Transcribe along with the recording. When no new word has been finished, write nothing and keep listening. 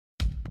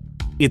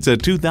It's a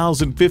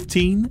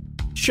 2015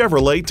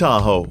 Chevrolet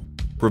Tahoe.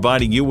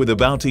 Providing you with a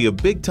bounty of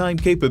big-time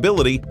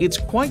capability, it's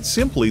quite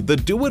simply the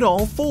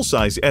do-it-all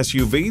full-size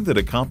SUV that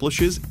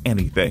accomplishes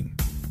anything.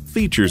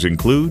 Features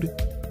include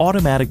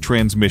automatic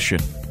transmission,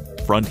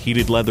 front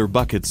heated leather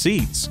bucket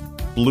seats,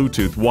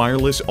 Bluetooth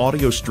wireless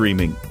audio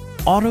streaming,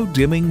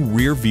 auto-dimming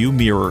rear-view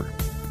mirror,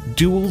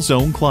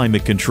 dual-zone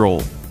climate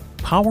control,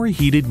 power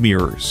heated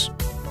mirrors,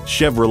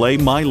 Chevrolet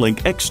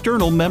MyLink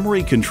external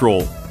memory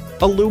control,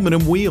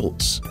 aluminum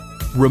wheels,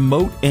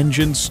 remote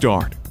engine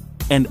start,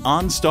 and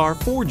OnStar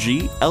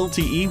 4G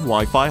LTE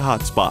Wi-Fi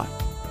hotspot.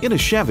 In a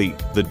Chevy,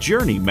 the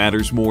journey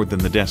matters more than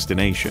the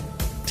destination.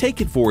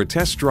 Take it for a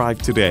test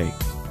drive today.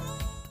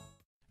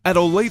 At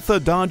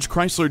Olathe Dodge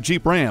Chrysler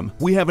Jeep Ram,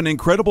 we have an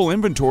incredible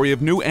inventory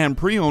of new and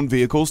pre-owned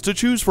vehicles to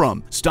choose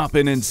from. Stop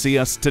in and see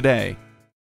us today.